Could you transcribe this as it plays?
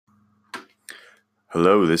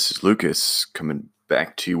Hello, this is Lucas coming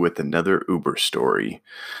back to you with another Uber story.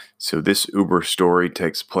 So, this Uber story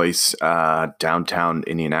takes place downtown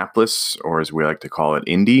Indianapolis, or as we like to call it,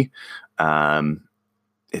 Indy. Um,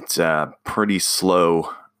 it's a pretty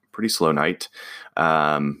slow night,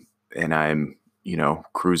 and I'm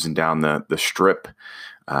cruising down the strip,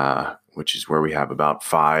 which is where we have about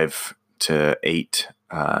 5 to 8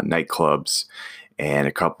 nightclubs and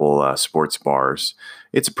a couple sports bars.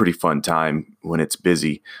 It's a pretty fun time when it's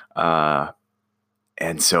busy. And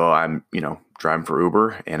so I'm, driving for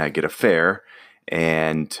Uber and I get a fare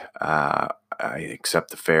and I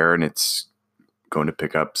accept the fare and it's going to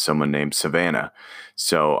pick up someone named Savannah.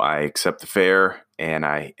 So I accept the fare and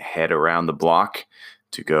I head around the block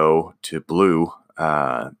to go to Blue,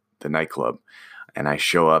 the nightclub. And I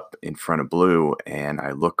show up in front of Blue and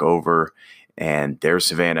I look over and there's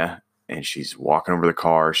Savannah and she's walking over the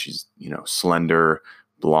car. She's, slender,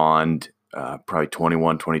 blonde, probably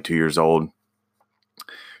 21, 22 years old.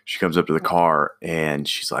 She comes up to the car and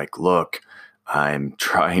she's like, look, I'm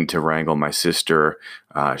trying to wrangle my sister.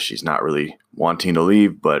 She's not really wanting to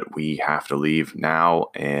leave, but we have to leave now.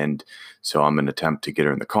 And so I'm going to attempt to get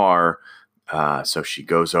her in the car. So she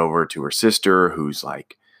goes over to her sister, who's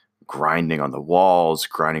like grinding on the walls,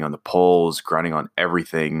 grinding on the poles, grinding on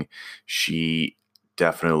everything. She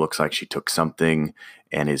definitely looks like she took something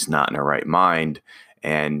and is not in her right mind.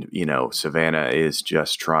 And, Savannah is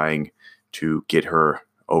just trying to get her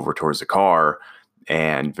over towards the car.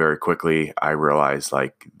 And very quickly, I realized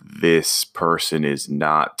like this person is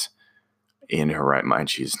not in her right mind.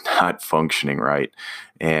 She's not functioning right.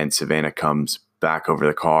 And Savannah comes back over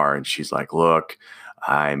the car and she's like, look,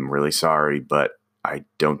 I'm really sorry, but I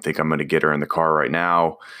don't think I'm going to get her in the car right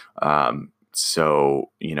now. So,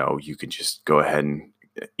 you can just go ahead and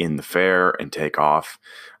in the fare and take off.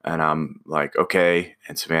 And I'm like, okay.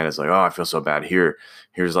 And Savannah's like, oh, I feel so bad.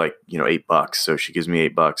 Here's like, $8. So she gives me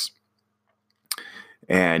 $8.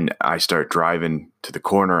 And I start driving to the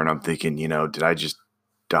corner and I'm thinking, did I just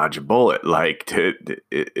dodge a bullet? Like,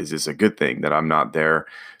 is this a good thing that I'm not there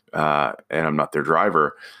and I'm not their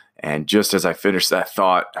driver? And just as I finish that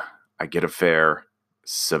thought, I get a fare,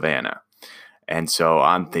 Savannah. And so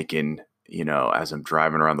I'm thinking, as I'm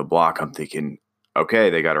driving around the block, I'm thinking, okay,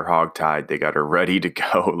 they got her hogtied. They got her ready to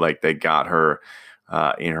go. Like they got her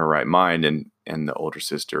in her right mind and the older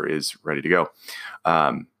sister is ready to go.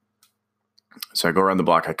 So I go around the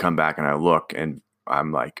block, I come back and I look and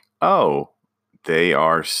I'm like, oh, they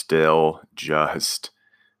are still just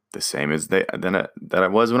the same as that I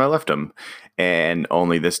was when I left them. And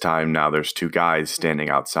only this time now there's 2 guys standing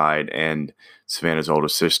outside and Savannah's older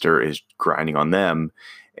sister is grinding on them.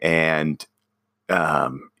 And,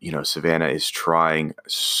 Savannah is trying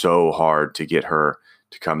so hard to get her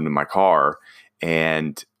to come to my car.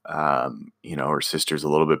 And, her sister's a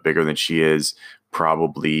little bit bigger than she is,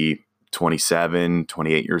 probably 27,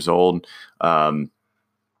 28 years old. And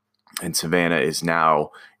Savannah is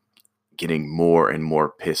now getting more and more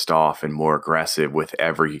pissed off and more aggressive with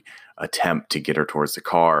every attempt to get her towards the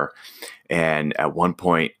car. And at one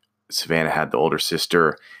point, Savannah had the older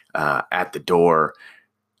sister at the door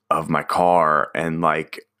of my car, and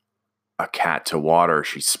like a cat to water,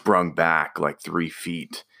 she sprung back like 3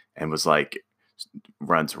 feet and was like,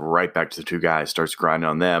 runs right back to the 2 guys, starts grinding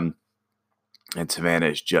on them. And Savannah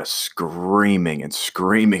is just screaming and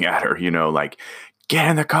screaming at her, like, get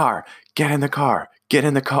in the car, get in the car, get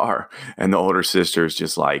in the car. And the older sister is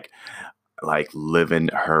just like living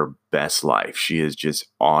her best life. She is just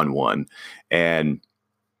on one. And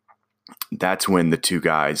that's when the 2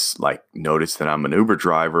 guys like notice that I'm an Uber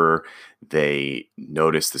driver. They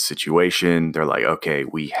notice the situation. They're like, okay,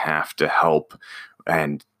 we have to help,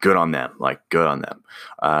 and good on them, like good on them.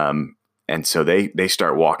 And so they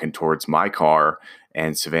start walking towards my car,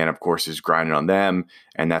 and Savannah, of course, is grinding on them.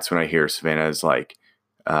 And that's when I hear Savannah is like,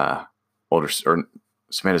 Savannah's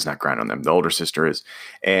not grinding on them. The older sister is.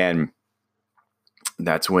 And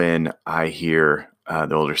that's when I hear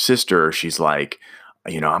the older sister, she's like,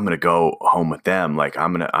 I'm going to go home with them. Like,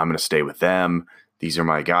 I'm going to stay with them. These are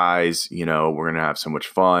my guys, we're going to have so much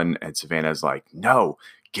fun. And Savannah's like, no,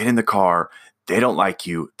 get in the car. They don't like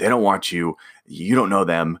you. They don't want you. You don't know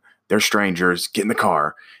them. They're strangers. Get in the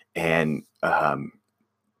car. And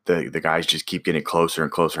the guys just keep getting closer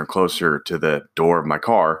and closer and closer to the door of my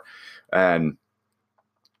car. And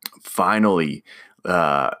finally,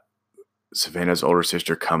 Savannah's older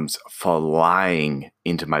sister comes flying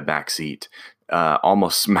into my back seat,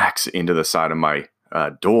 almost smacks into the side of my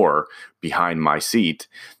door behind my seat,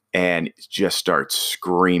 and just starts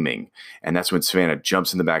screaming. And that's when Savannah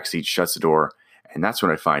jumps in the back seat, shuts the door, and that's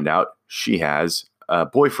when I find out she has a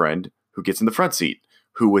boyfriend who gets in the front seat.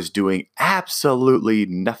 who was doing absolutely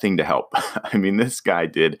nothing to help. I mean, this guy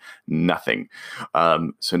did nothing.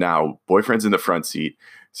 So now boyfriend's in the front seat,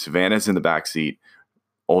 Savannah's in the back seat,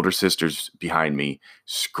 older sister's behind me,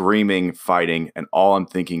 screaming, fighting. And all I'm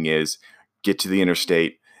thinking is get to the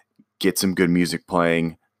interstate, get some good music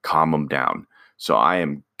playing, calm them down. So I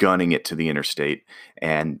am gunning it to the interstate.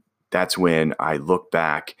 And that's when I look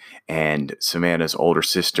back and Savannah's older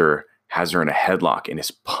sister has her in a headlock and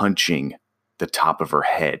is punching the top of her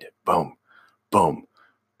head. Boom, boom,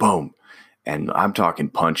 boom. And I'm talking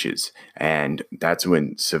punches. And that's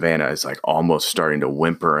when Savannah is like almost starting to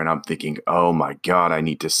whimper. And I'm thinking, oh my God, I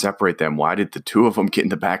need to separate them. Why did the two of them get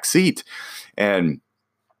in the back seat? And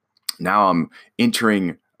now I'm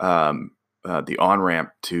entering the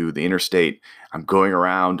on-ramp to the interstate. I'm going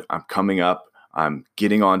around, I'm coming up, I'm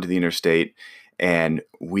getting onto the interstate, and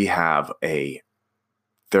we have a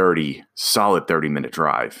solid 30-minute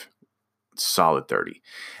drive. Solid 30.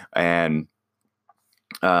 And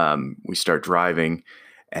we start driving,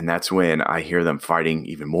 and that's when I hear them fighting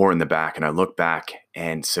even more in the back. And I look back,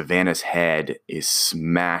 and Savannah's head is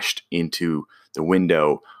smashed into the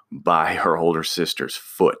window by her older sister's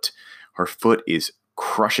foot. Her foot is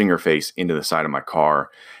crushing her face into the side of my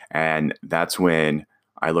car. And that's when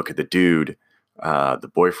I look at the dude,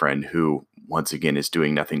 the boyfriend, who once again is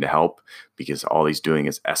doing nothing to help because all he's doing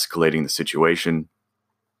is escalating the situation.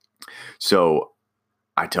 So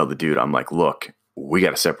I tell the dude, I'm like, look, we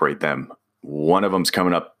got to separate them. One of them's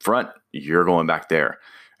coming up front. You're going back there.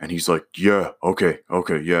 And he's like, yeah, okay.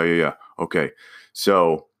 Yeah. Okay.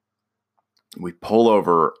 So we pull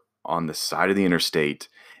over on the side of the interstate,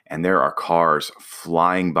 and there are cars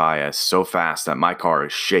flying by us so fast that my car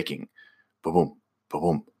is shaking. Boom,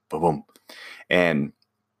 boom, boom. And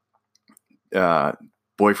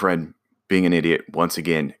boyfriend, being an idiot, once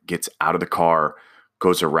again, gets out of the car,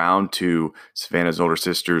 goes around to Savannah's older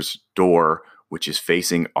sister's door, which is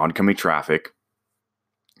facing oncoming traffic.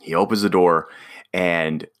 He opens the door,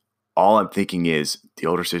 and all I'm thinking is the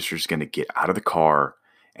older sister's going to get out of the car,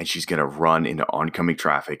 and she's going to run into oncoming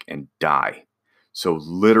traffic and die. So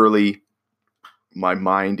literally, my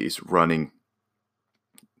mind is running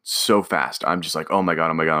so fast. I'm just like, oh my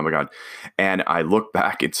God. And I look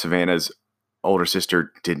back at Savannah's older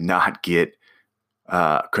sister could not get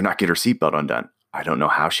her seatbelt undone. I don't know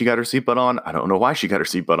how she got her seatbelt on. I don't know why she got her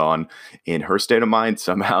seatbelt on. In her state of mind,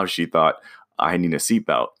 somehow she thought, I need a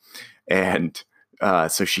seatbelt. And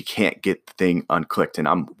so she can't get the thing unclicked. And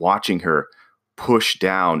I'm watching her push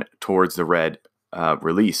down towards the red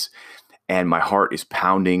release. And my heart is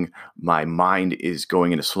pounding. My mind is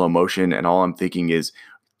going into slow motion. And all I'm thinking is,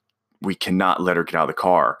 we cannot let her get out of the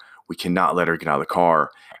car. We cannot let her get out of the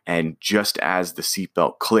car. And just as the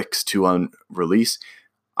seatbelt clicks to release,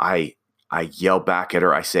 I yell back at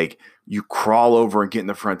her. I say, you crawl over and get in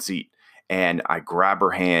the front seat. And I grab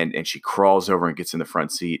her hand, and she crawls over and gets in the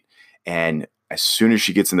front seat. And as soon as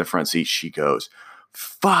she gets in the front seat, she goes,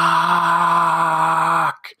 fuck,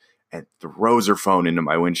 and throws her phone into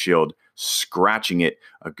my windshield, scratching it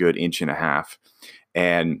a good 1.5 inches.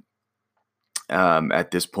 And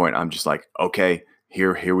at this point, I'm just like, okay,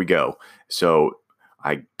 here we go. So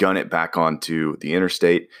I gun it back onto the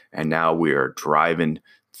interstate, and now we are driving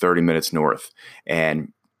 30 minutes north.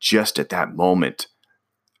 And just at that moment,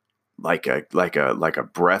 like a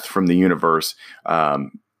breath from the universe, a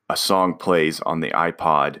song plays on the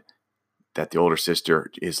iPod that the older sister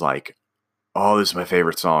is like, oh, this is my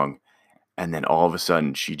favorite song. And then all of a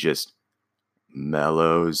sudden she just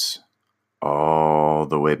mellows all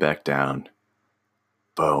the way back down.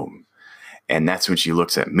 Boom. And that's when she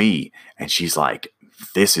looks at me and she's like,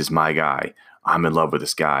 this is my guy. I'm in love with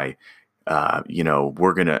this guy.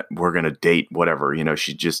 We're gonna date, whatever.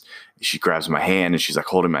 She grabs my hand and she's like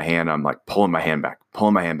holding my hand. I'm like pulling my hand back.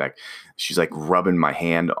 She's like rubbing my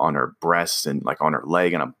hand on her breast and like on her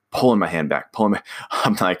leg, and I'm pulling my hand back,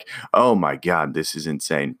 I'm like, oh my God, this is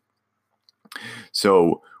insane.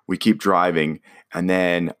 So we keep driving, and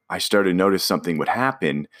then I started to notice something would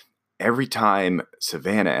happen every time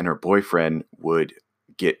Savannah and her boyfriend would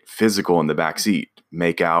get physical in the back seat,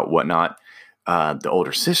 make out, whatnot. The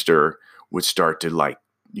older sister would start to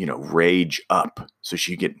rage up, so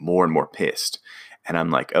she'd get more and more pissed. And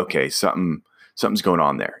I'm like, okay, something's going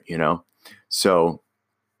on there, So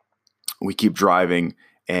we keep driving,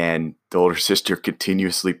 and the older sister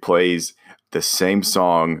continuously plays the same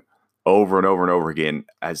song over and over and over again,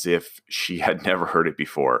 as if she had never heard it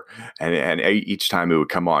before. And each time it would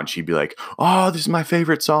come on, she'd be like, oh, this is my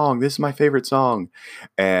favorite song. This is my favorite song.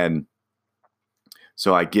 And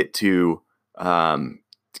so I get to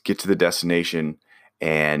the destination,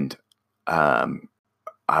 and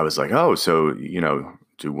I was like, oh, so,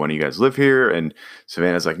 do one of you guys live here? And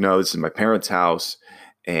Savannah's like, no, this is my parents' house.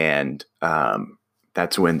 And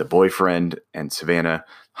that's when the boyfriend and Savannah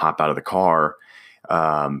hop out of the car.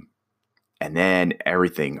 And then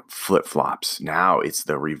everything flip flops. Now it's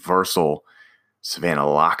the reversal. Savannah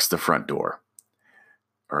locks the front door,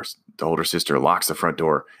 or the older sister locks the front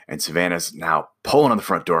door, and Savannah's now pulling on the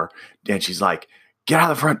front door. And she's like, get out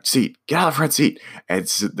of the front seat, get out of the front seat. And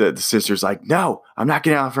the sister's like, no, I'm not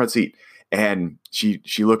getting out of the front seat. And she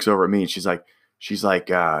looks over at me and she's like,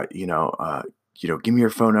 give me your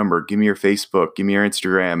phone number, give me your Facebook, give me your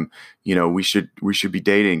Instagram. We should be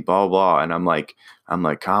dating, blah, blah, blah. And I'm like,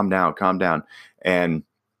 calm down. And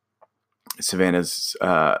Savannah's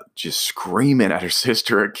just screaming at her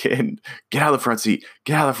sister again, get out of the front seat,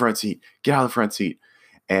 get out of the front seat, get out of the front seat.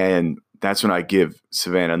 And that's when I give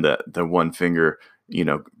Savannah the one finger,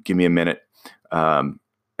 give me a minute. And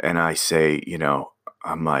I say,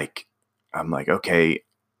 I'm like, okay,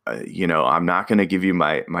 I'm not going to give you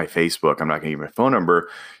my Facebook. I'm not going to give you my phone number.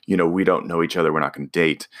 We don't know each other. We're not going to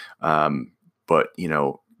date. But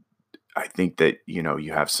I think that,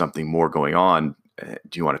 you have something more going on.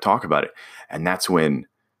 Do you want to talk about it? And that's when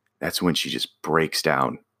she just breaks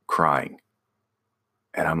down crying.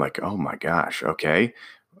 And I'm like, oh my gosh. Okay.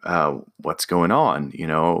 What's going on? Do you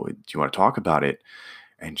want to talk about it?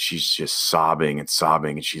 And she's just sobbing. And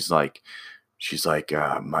she's like,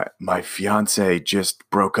 my fiance just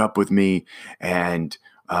broke up with me, and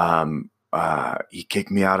he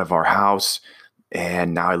kicked me out of our house,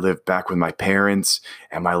 and now I live back with my parents,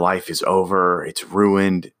 and my life is over. It's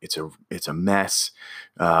ruined. It's a mess.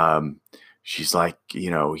 She's like,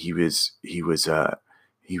 he was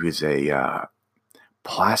a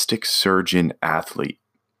plastic surgeon athlete.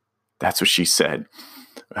 That's what she said.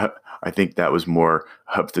 I think that was more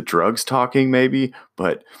of the drugs talking, maybe,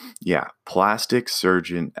 but yeah, plastic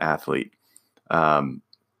surgeon athlete. And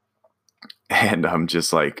I'm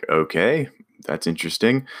just like, okay, that's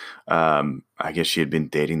interesting. I guess she had been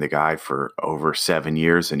dating the guy for over 7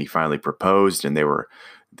 years, and he finally proposed, and they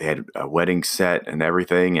had a wedding set and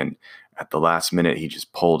everything. And at the last minute, he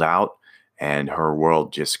just pulled out, and her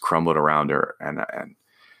world just crumbled around her. And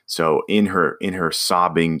so in her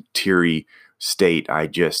sobbing, teary state, I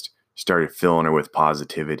just started filling her with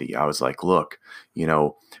positivity. I was like, look,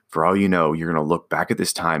 for all you know, you're going to look back at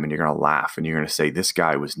this time and you're going to laugh and you're going to say, this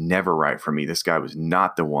guy was never right for me. This guy was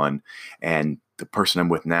not the one. And the person I'm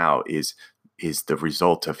with now is the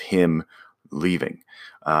result of him leaving.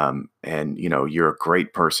 And you're a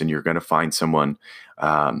great person. You're going to find someone.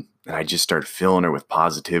 And I just started filling her with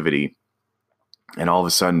positivity. And all of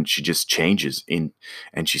a sudden she just changes and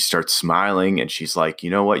she starts smiling, and she's like, you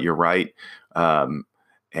know what, you're right.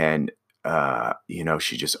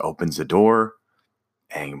 She just opens the door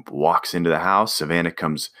and walks into the house. Savannah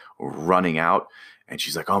comes running out, and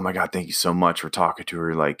she's like, oh my God, thank you so much for talking to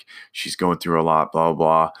her. Like, she's going through a lot, blah,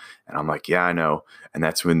 blah, blah. And I'm like, yeah, I know. And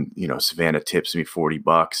that's when, Savannah tips me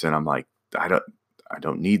 $40, and I'm like, I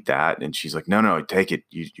don't need that. And she's like, no, take it.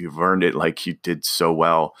 You've earned it. Like, you did so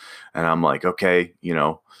well. And I'm like, okay,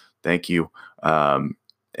 thank you. I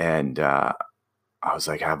was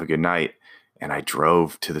like, have a good night. And I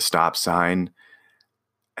drove to the stop sign,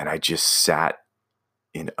 and I just sat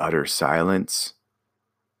in utter silence,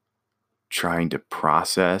 trying to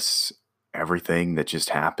process everything that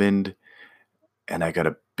just happened. And I got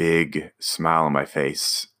a big smile on my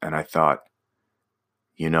face, and I thought,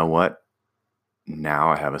 you know what? Now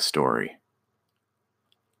I have a story.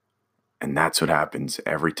 And that's what happens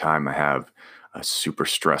every time I have a super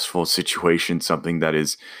stressful situation, something that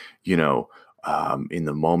is, in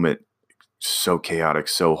the moment, so chaotic,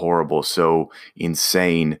 so horrible, so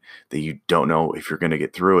insane that you don't know if you're going to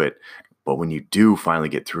get through it. But when you do finally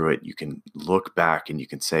get through it, you can look back and you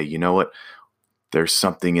can say, you know what? There's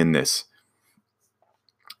something in this.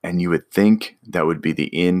 And you would think that would be the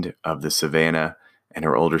end of the Savannah and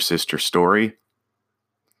her older sister story.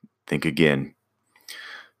 Think again.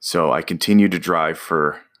 So I continue to drive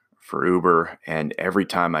for Uber, and every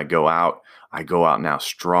time I go out now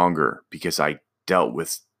stronger, because I dealt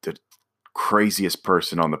with the craziest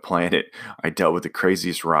person on the planet. I dealt with the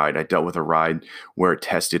craziest ride. I dealt with a ride where it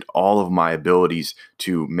tested all of my abilities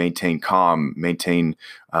to maintain calm, maintain,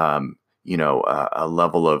 a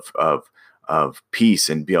level of peace,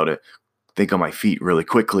 and be able to think on my feet really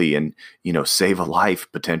quickly, and, save a life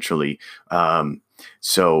potentially.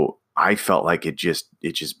 So I felt like it just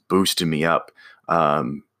boosted me up.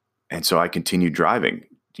 And so I continued driving,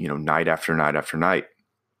 night after night after night.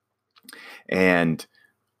 And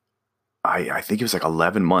I think it was like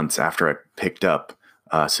 11 months after I picked up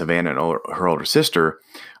Savannah and her older sister,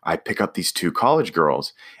 I pick up these two college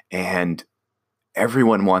girls, and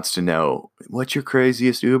everyone wants to know, what's your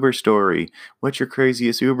craziest Uber story? What's your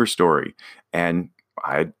craziest Uber story? And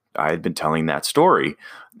I had been telling that story.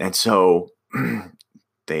 And so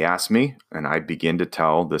they asked me, and I begin to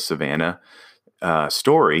tell the Savannah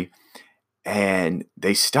story. And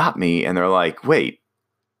they stop me and they're like, wait,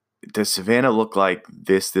 does Savannah look like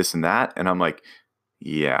this, and that? And I'm like,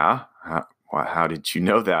 yeah. How did you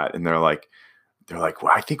know that? And they're like,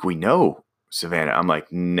 well, I think we know Savannah. I'm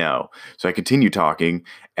like, no. So I continue talking,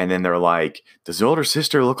 and then they're like, does the older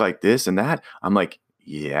sister look like this and that? I'm like,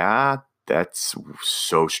 yeah, that's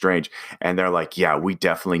so strange. And they're like, yeah, we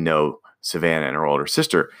definitely know Savannah and her older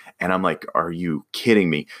sister. And I'm like, are you kidding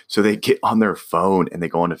me? So they get on their phone and they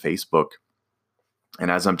go onto Facebook. And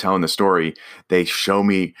as I'm telling the story, they show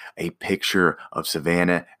me a picture of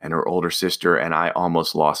Savannah and her older sister, and I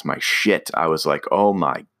almost lost my shit. I was like, oh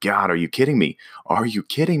my God, are you kidding me? Are you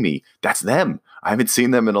kidding me? That's them. I haven't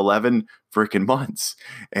seen them in 11 freaking months.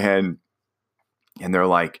 And they're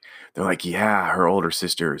like, yeah, her older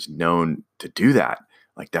sister is known to do that.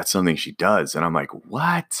 Like, that's something she does. And I'm like,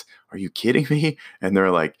 what? Are you kidding me? And they're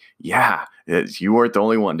like, yeah, you weren't the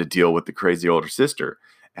only one to deal with the crazy older sister.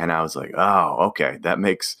 And I was like, oh, okay, that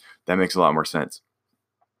makes a lot more sense.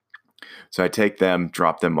 So I take them,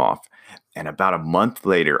 drop them off. And about a month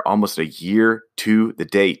later, almost a year to the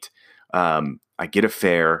date, I get a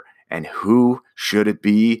fare. And who should it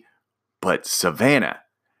be but Savannah?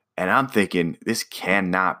 And I'm thinking, this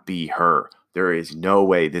cannot be her. There is no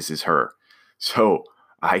way this is her. So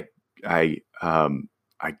I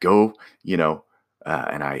go,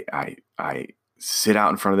 and I sit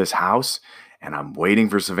out in front of this house, and I'm waiting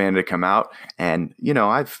for Savannah to come out. And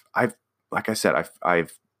I've like I said,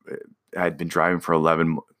 I'd been driving for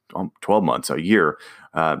 12 months, a year,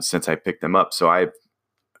 since I picked them up. So I've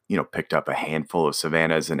picked up a handful of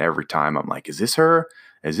Savannahs, and every time I'm like, is this her?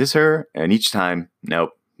 Is this her? And each time,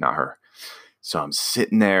 nope, not her. So I'm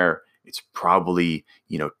sitting there. It's probably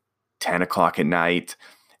 10 o'clock at night,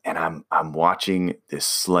 and I'm watching this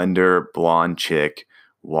slender blonde chick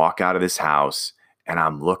walk out of this house. And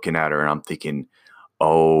I'm looking at her and I'm thinking,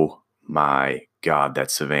 oh my God,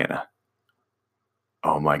 that's Savannah.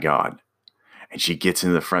 Oh my God. And she gets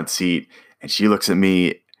into the front seat and she looks at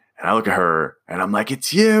me, and I look at her and I'm like,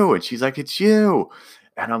 it's you. And she's like, it's you.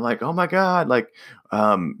 And I'm like, oh my God. Like,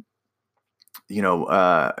 how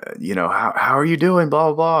are you doing?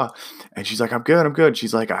 Blah, blah, blah. And she's like, I'm good.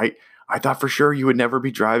 She's like, I thought for sure you would never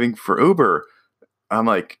be driving for Uber. I'm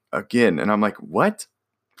like, again. And I'm like, what?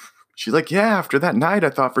 She's like, yeah, after that night, I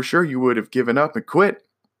thought for sure you would have given up and quit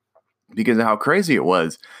because of how crazy it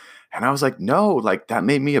was. And I was like, no, like that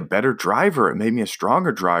made me a better driver. It made me a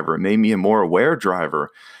stronger driver. It made me a more aware driver.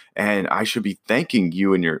 And I should be thanking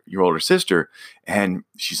you and your older sister. And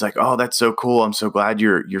she's like, oh, that's so cool. I'm so glad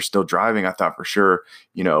you're still driving. I thought for sure,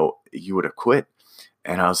 you would have quit.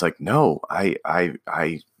 And I was like, no, I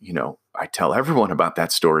tell everyone about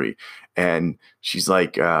that story. And she's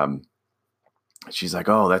like, oh,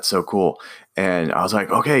 that's so cool. And I was like,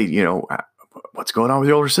 okay, what's going on with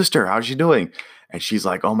your older sister? How's she doing? And she's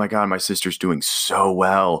like, oh my God, my sister's doing so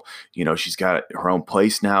well. She's got her own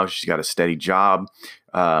place now. She's got a steady job.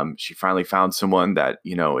 She finally found someone that,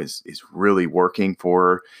 is really working for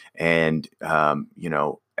her. And,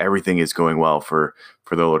 everything is going well for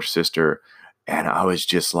the older sister. And I was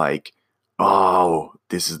just like, oh,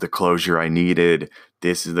 this is the closure I needed.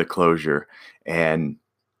 This is the closure. And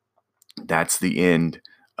that's the end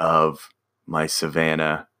of my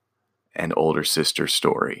Savannah and older sister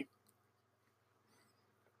story.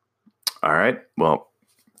 All right. Well,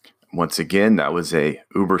 once again, that was a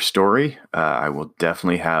Uber story. I will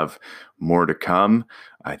definitely have more to come.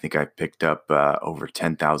 I think I picked up over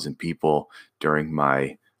 10,000 people during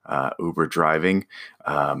my Uber driving.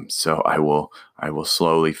 So I will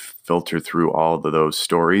slowly filter through all of those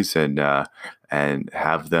stories and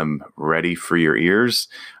have them ready for your ears.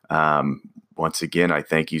 Once again, I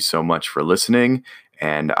thank you so much for listening,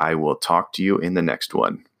 and I will talk to you in the next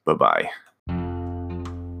one. Bye-bye.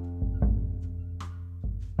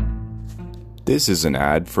 This is an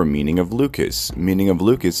ad for Meaning of Lucas. Meaning of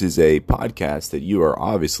Lucas is a podcast that you are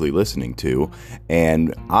obviously listening to,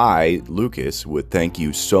 and I, Lucas, would thank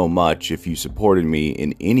you so much if you supported me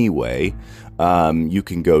in any way. You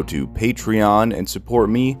can go to Patreon and support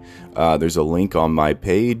me. There's a link on my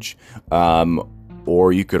page,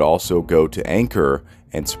 or you could also go to Anchor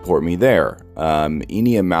and support me there.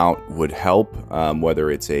 Any amount would help,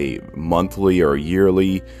 whether it's a monthly or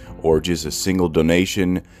yearly or just a single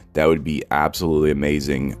donation. That would be absolutely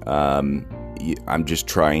amazing. I'm just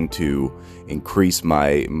trying to increase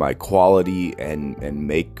my quality and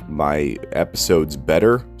make my episodes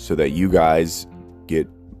better so that you guys get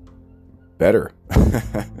better.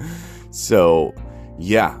 So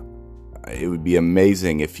yeah, it would be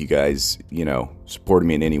amazing if you guys, supported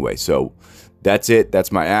me in any way. So that's it.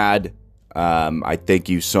 That's my ad. I thank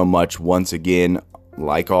you so much once again,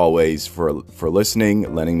 like always, for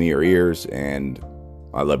listening, lending me your ears, and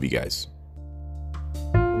I love you guys.